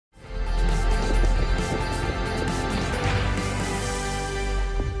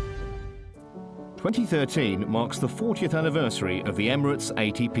2013 marks the 40th anniversary of the Emirates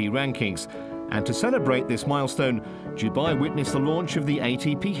ATP rankings, and to celebrate this milestone, Dubai witnessed the launch of the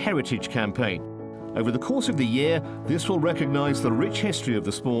ATP Heritage campaign. Over the course of the year, this will recognise the rich history of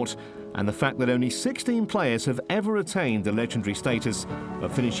the sport and the fact that only 16 players have ever attained the legendary status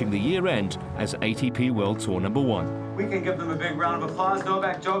of finishing the year-end as ATP World Tour #1. We can give them a big round of applause.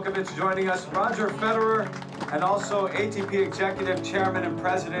 Novak Djokovic joining us, Roger Federer, and also ATP Executive Chairman and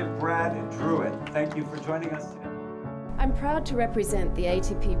President Brad Druitt. Thank you for joining us today. I'm proud to represent the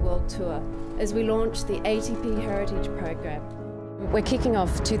ATP World Tour as we launch the ATP Heritage program. We're kicking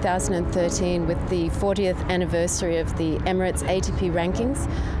off 2013 with the 40th anniversary of the Emirates ATP rankings.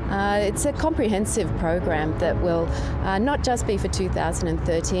 It's a comprehensive program that will not just be for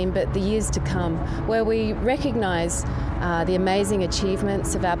 2013 but the years to come, where we recognise the amazing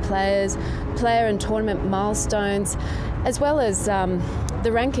achievements of our players, player and tournament milestones, as well as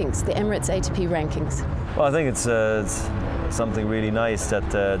the rankings, the Emirates ATP rankings. Well, I think it's something really nice that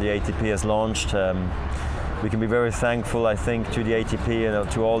the ATP has launched. We can be very thankful, I think, to the ATP and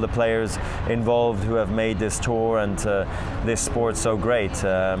to all the players involved who have made this tour and this sport so great.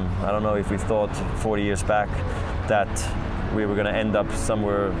 I don't know if we thought 40 years back that we were going to end up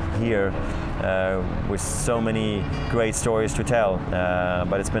somewhere here with so many great stories to tell.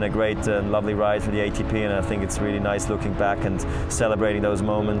 But it's been a great and lovely ride for the ATP, and I think it's really nice looking back and celebrating those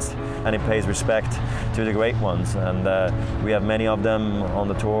moments, and it pays respect to the great ones. And we have many of them on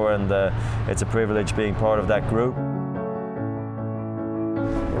the tour, and it's a privilege being part of that group.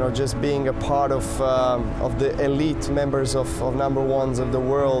 You know, just being a part of the elite members of #1s of the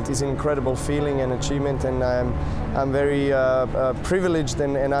world is an incredible feeling and achievement, and I'm very privileged,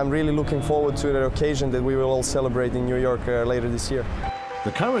 and I'm really looking forward to the occasion that we will all celebrate in New York later this year.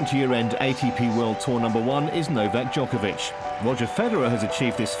 The current year-end ATP World Tour #1 is Novak Djokovic. Roger Federer has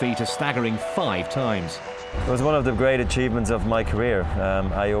achieved this feat a staggering 5 times. It was one of the great achievements of my career.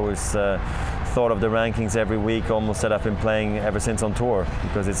 I always thought of the rankings every week, almost that I've been playing ever since on tour,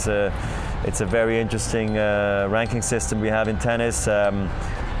 because it's a very interesting ranking system we have in tennis.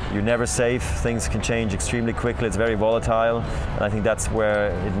 You're never safe, things can change extremely quickly, it's very volatile, and I think that's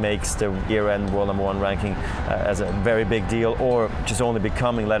where it makes the year-end World #1 ranking as a very big deal, or just only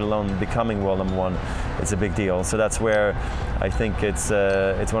becoming, let alone becoming World #1, it's a big deal. So that's where I think it's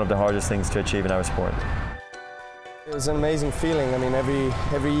one of the hardest things to achieve in our sport. It was an amazing feeling. I mean,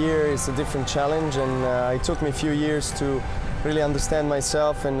 every year is a different challenge, and it took me a few years to really understand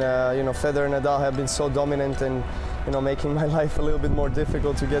myself. And you know, Federer and Nadal have been so dominant, and you know, making my life a little bit more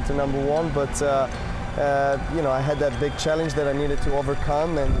difficult to get to #1. But you know, I had that big challenge that I needed to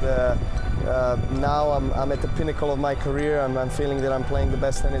overcome, and now I'm at the pinnacle of my career. I'm feeling that I'm playing the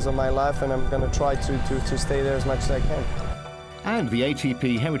best tennis of my life, and I'm going to try to stay there as much as I can. And the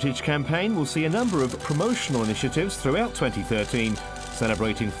ATP Heritage campaign will see a number of promotional initiatives throughout 2013,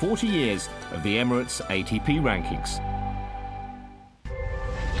 celebrating 40 years of the Emirates ATP rankings.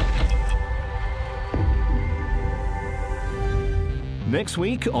 Next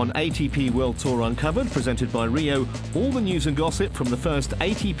week on ATP World Tour Uncovered, presented by Rio, all the news and gossip from the first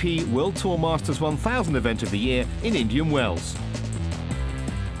ATP World Tour Masters 1000 event of the year in Indian Wells.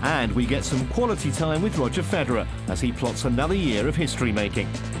 And we get some quality time with Roger Federer as he plots another year of history making.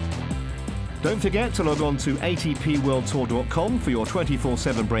 Don't forget to log on to atpworldtour.com for your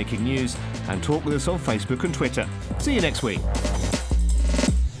 24/7 breaking news, and talk with us on Facebook and Twitter. See you next week.